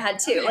 100 in my head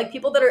too. Okay. Like,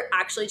 people that are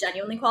actually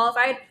genuinely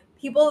qualified.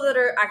 I'm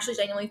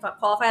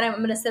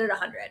going to sit at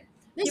 100.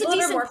 There's people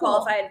that are more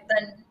qualified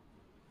than...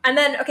 And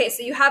then, okay,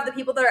 so you have the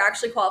people that are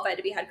actually qualified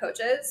to be head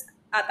coaches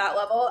at that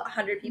level,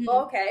 100 people,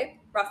 okay,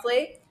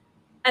 roughly.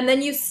 And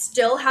then you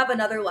still have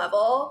another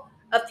level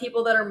of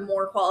people that are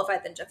more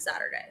qualified than Jeff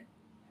Saturday.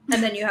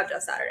 And then you have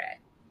Jeff Saturday.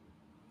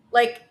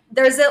 Like,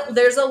 there's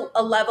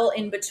a level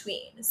in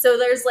between. So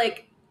there's,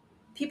 like,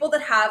 people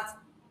that have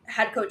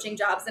head coaching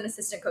jobs and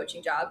assistant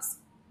coaching jobs.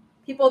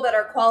 People that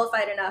are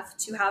qualified enough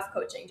to have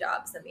coaching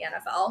jobs in the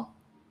NFL.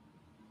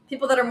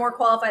 People that are more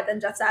qualified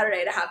than Jeff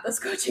Saturday to have those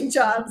coaching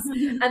jobs.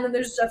 And then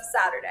there's Jeff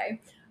Saturday.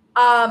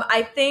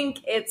 I think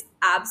it's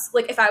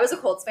like, if I was a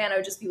Colts fan, I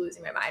would just be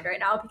losing my mind right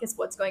now because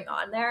what's going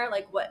on there?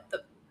 Like,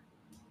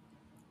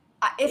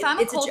 if I'm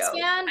a Colts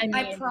fan,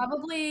 I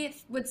probably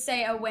would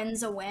say a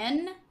win's a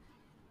win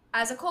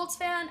as a Colts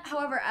fan.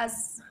 However,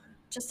 as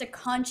just a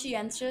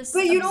conscientious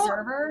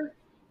observer.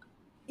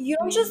 You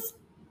don't just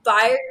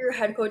fire your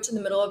head coach in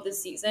the middle of the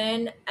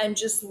season and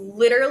just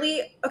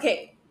literally,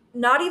 okay,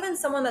 not even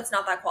someone that's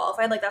not that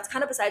qualified. Like, that's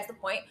kind of besides the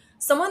point.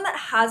 Someone that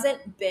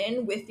hasn't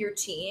been with your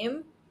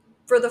team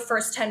for the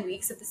first 10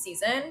 weeks of the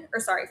season,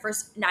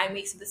 first 9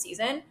 weeks of the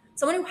season,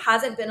 someone who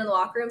hasn't been in the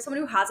locker room,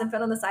 someone who hasn't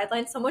been on the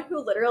sidelines, someone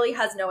who literally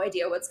has no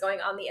idea what's going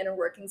on, the inner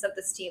workings of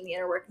this team, the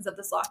inner workings of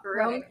this locker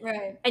room,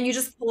 right. And you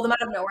just pull them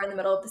out of nowhere in the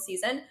middle of the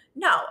season.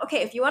 No.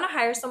 Okay, if you want to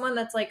hire someone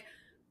that's like,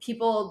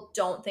 people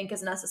don't think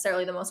is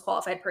necessarily the most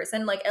qualified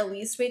person, like, at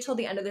least wait till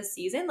the end of the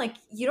season. Like,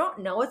 you don't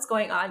know what's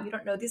going on. You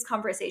don't know these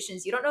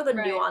conversations. You don't know the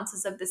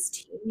nuances of this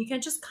team. You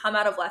can't just come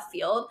out of left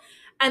field.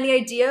 And the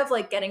idea of,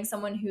 like, getting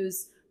someone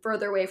who's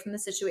further away from the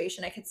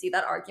situation, I could see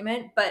that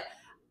argument. But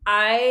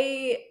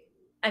I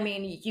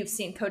mean, you've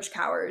seen Coach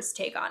Cowher's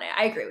take on it.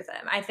 I agree with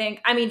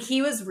him.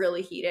 He was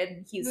really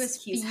heated. He was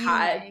heated,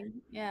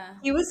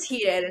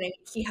 and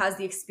he has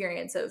the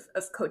experience of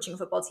coaching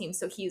football teams.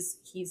 So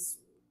he's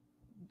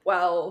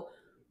well,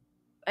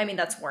 I mean,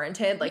 that's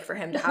warranted, like, for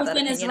him to have that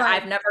opinion.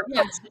 I've never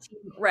coached a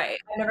team. Right.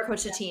 I've never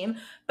coached a team,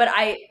 but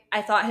I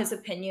thought his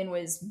opinion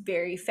was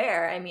very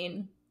fair. I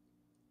mean,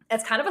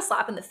 it's kind of a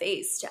slap in the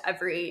face to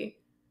every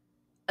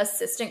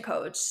assistant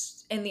coach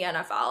in the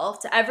NFL,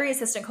 to every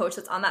assistant coach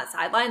that's on that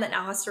sideline that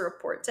now has to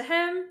report to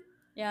him.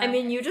 Yeah. I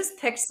mean, you just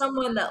picked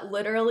someone that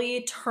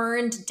literally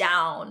turned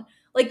down.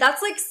 Like,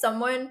 that's like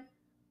someone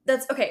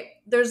that's, okay,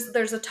 there's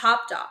a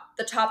top job,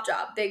 the top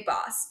job, big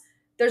boss.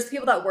 There's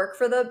people that work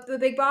for the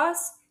big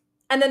boss.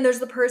 And then there's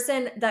the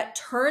person that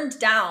turned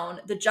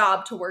down the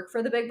job to work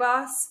for the big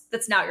boss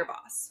that's now your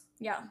boss.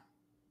 Yeah.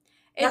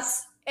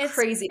 That's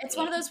crazy. It's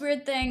one of those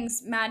weird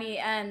things, Maddie.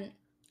 And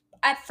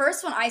at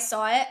first when I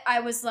saw it,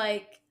 I was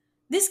like,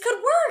 this could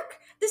work.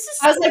 This is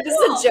so I was like, cool. this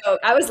is a joke.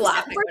 I was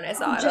laughing when I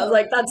saw it. I was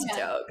like, that's a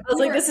joke. I was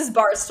like, this is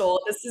Barstool.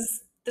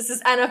 This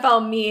is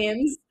NFL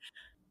memes.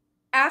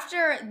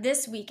 After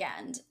this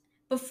weekend,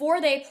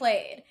 before they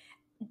played,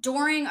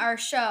 during our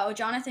show,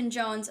 Jonathan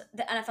Jones,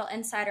 the NFL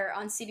insider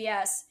on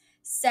CBS,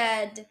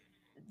 said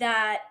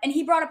that, and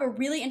he brought up a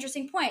really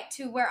interesting point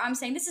to where I'm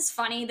saying, this is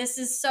funny. This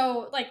is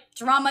so like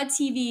drama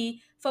TV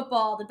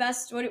football, the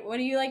best. What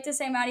do you like to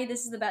say, Maddie?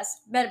 This is the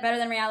best, better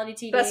than reality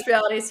TV. Best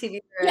reality TV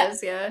there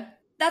is, yeah.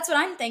 That's what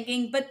I'm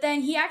thinking. But then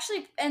he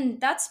actually, and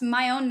that's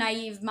my own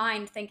naive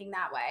mind thinking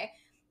that way.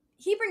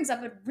 He brings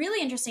up a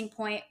really interesting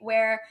point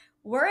where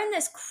we're in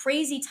this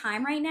crazy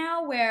time right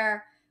now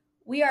where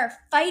we are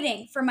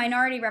fighting for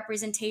minority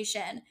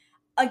representation,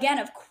 again,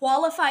 of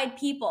qualified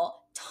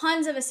people,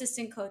 tons of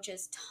assistant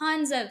coaches,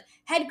 tons of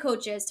head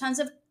coaches, tons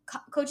of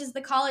coaches at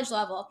the college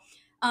level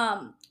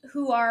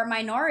who are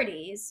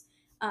minorities.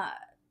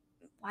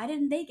 Why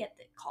didn't they get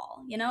the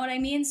call? You know what I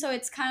mean? So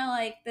it's kind of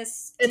like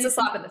this. It's a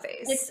slap in the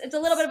face. It's a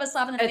little bit of a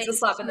slap in the face. It's a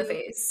slap in the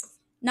face.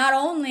 Not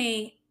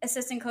only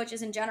assistant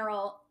coaches in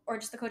general or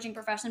just the coaching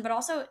profession, but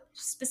also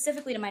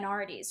specifically to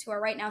minorities who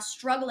are right now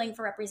struggling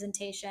for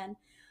representation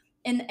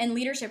in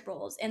leadership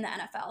roles in the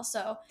NFL.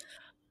 So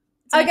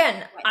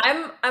again,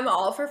 I'm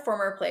all for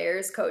former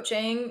players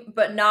coaching,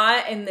 but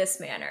not in this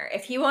manner.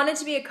 If he wanted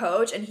to be a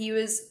coach and he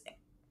was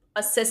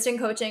assistant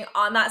coaching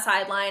on that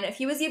sideline, if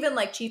he was even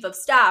like chief of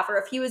staff, or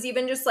if he was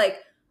even just like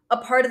a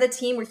part of the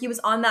team where he was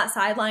on that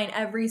sideline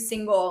every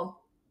single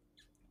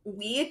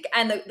week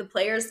and the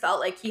players felt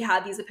like he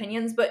had these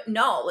opinions, but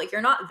no, like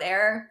you're not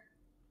there.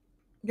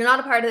 You're not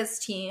a part of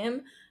this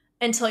team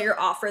until you're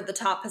offered the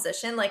top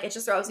position. Like, it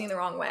just throws you in the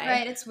wrong way.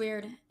 Right, it's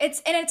weird.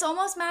 It's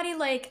almost, Maddie,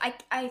 like,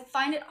 I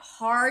find it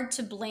hard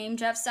to blame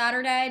Jeff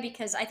Saturday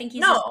because I think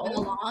he's just moving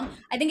along.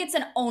 I think it's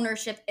an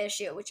ownership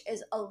issue, which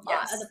is a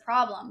lot of the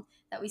problem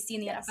that we see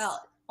in the NFL.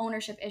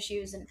 Ownership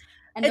issues and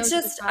it's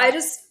just, I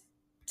just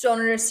don't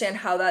understand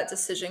how that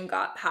decision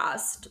got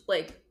passed.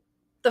 Like,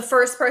 the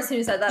first person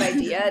who said that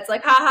idea, it's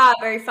like, haha,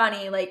 very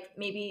funny. Like,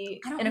 maybe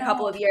in a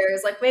couple of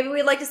years, like, maybe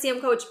we'd like to see him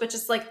coach, but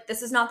just like,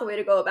 this is not the way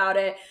to go about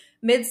it.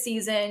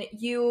 Mid-season,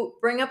 you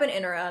bring up an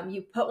interim,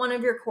 you put one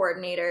of your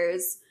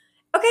coordinators.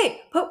 Okay,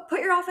 put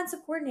your offensive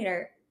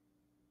coordinator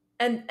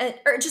and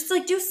or just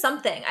like do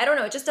something. I don't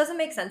know. It just doesn't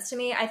make sense to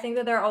me. I think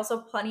that there are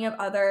also plenty of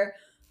other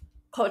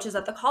coaches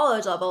at the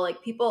college level,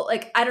 like people,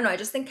 like, I don't know. I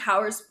just think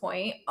Cowher's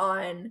point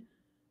on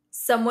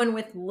someone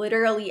with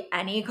literally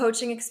any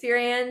coaching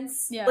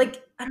experience. Yeah.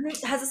 Like, I don't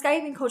know, has this guy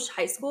even coached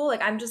high school?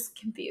 Like, I'm just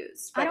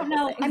confused. I don't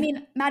know. I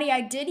mean, Maddie, I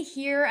did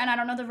hear, and I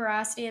don't know the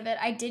veracity of it,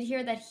 I did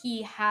hear that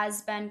he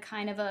has been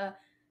kind of a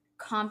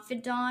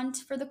confidant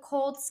for the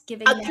Colts,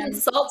 giving a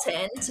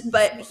consultant,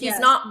 but he's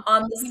not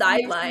on the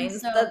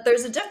sidelines. So,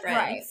 there's a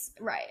difference.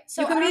 Right.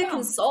 So you can be a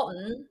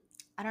consultant.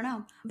 I don't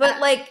know.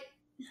 But like,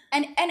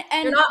 and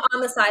you're not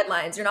on the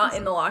sidelines. You're not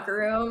in the locker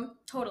room.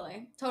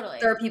 Totally.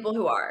 There are people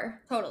who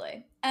are.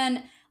 Totally.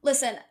 And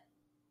listen,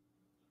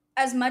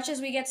 as much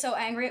as we get so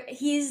angry,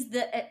 he's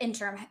the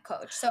interim head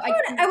coach. So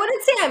I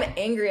wouldn't say I'm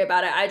angry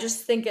about it. I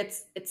just think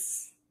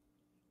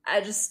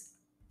I just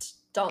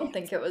don't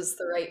think it was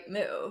the right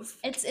move.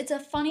 It's a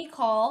funny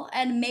call,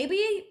 and maybe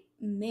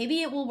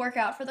it will work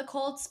out for the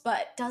Colts,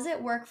 but does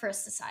it work for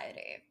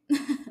society?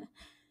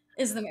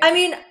 Is the main. I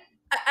mean,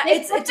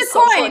 it's a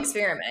social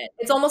experiment.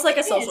 It's almost like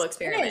a social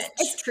experiment.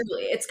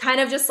 It's kind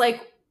of just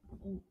like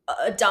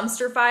a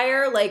dumpster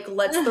fire, like,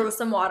 let's throw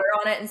some water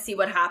on it and see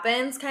what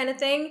happens kind of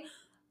thing.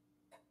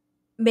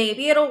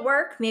 Maybe it'll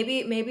work.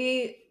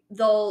 Maybe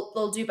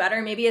they'll do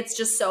better. Maybe it's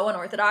just so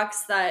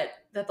unorthodox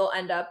that they'll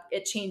end up,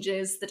 it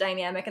changes the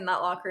dynamic in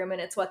that locker room and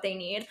it's what they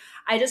need.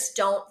 I just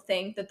don't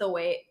think that the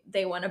way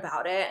they went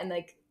about it and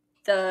like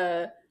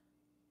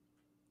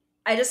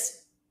I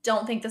just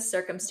don't think the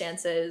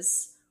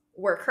circumstances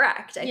were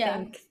correct. I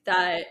think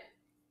that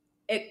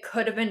it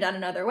could have been done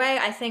another way.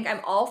 I think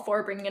I'm all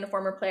for bringing in a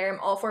former player. I'm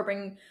all for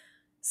bringing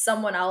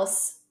someone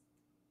else.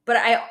 But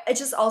it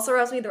just also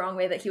rubs me the wrong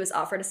way that he was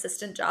offered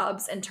assistant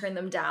jobs and turned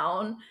them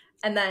down,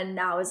 and then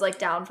now is like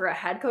down for a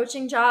head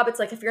coaching job. It's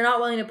like, if you're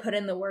not willing to put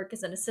in the work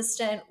as an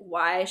assistant,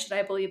 why should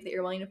I believe that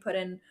you're willing to put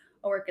in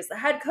a work as the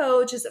head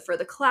coach? Is it for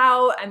the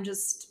clout? I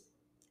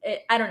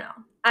don't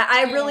know.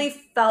 I really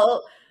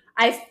felt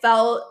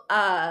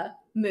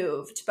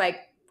moved by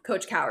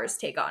Coach Cowher's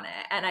take on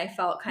it, and I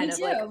felt kind of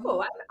like,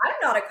 oh, I'm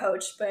not a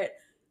coach, but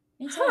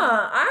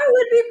I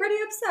would be pretty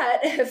upset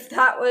if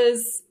that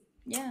was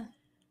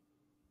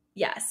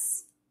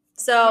yes.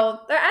 So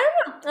I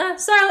don't know.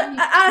 Charlotte,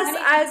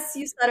 as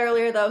you said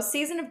earlier, though,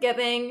 season of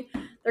giving,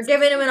 they're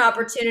giving him an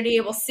opportunity.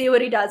 We'll see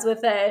what he does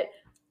with it.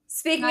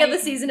 Speaking of the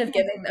season of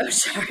giving, though,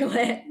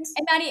 Charlotte.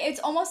 And Maddi,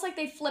 it's almost like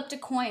they flipped a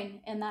coin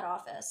in that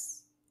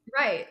office.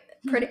 Right.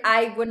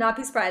 I would not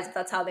be surprised if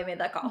that's how they made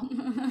that call.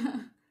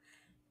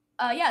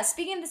 Yeah,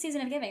 speaking of the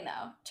season of giving,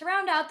 though, to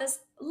round out this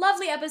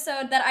lovely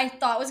episode that I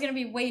thought was going to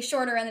be way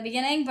shorter in the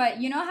beginning, but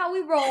you know how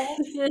we roll.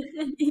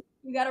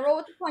 You got to roll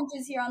with the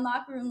punches here on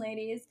Locker Room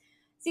Ladies.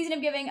 Season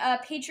of Giving,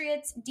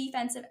 Patriots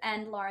defensive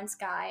end Lawrence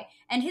Guy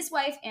and his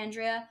wife,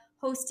 Andrea,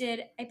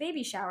 hosted a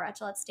baby shower at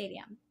Gillette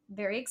Stadium.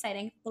 Very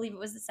exciting. I believe it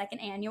was the second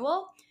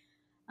annual.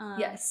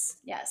 Yes.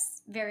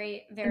 Yes.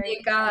 Very, very.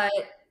 They got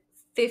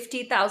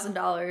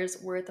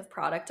 $50,000 worth of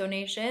product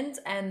donations,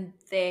 and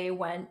they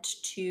went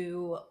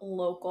to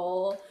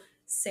local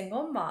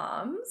single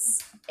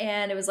moms,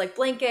 and it was like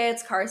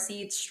blankets, car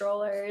seats,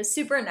 strollers,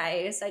 super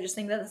nice. I just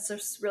think that's a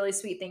really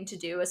sweet thing to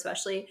do,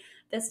 especially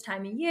this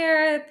time of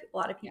year. A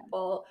lot of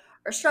people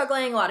are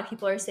struggling. A lot of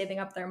people are saving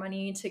up their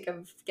money to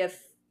give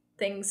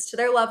things to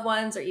their loved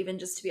ones, or even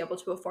just to be able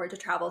to afford to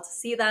travel to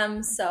see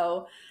them.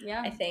 So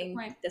I think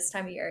this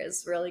time of year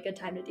is a really good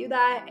time to do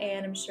that,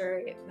 and I'm sure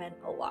it meant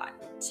a lot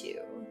to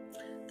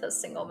those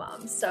single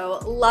moms. So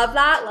love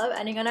that. Love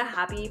ending on a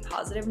happy,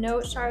 positive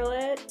note,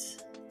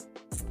 Charlotte.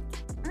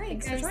 All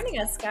right, thanks for joining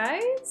us,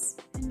 guys.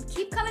 And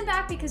keep coming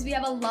back because we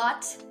have a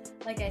lot,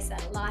 like I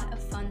said, a lot of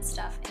fun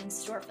stuff in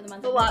store for the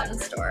month of November. November. A lot in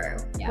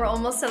store. Yeah. We're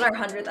almost at our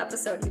 100th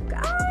episode, you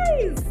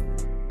guys.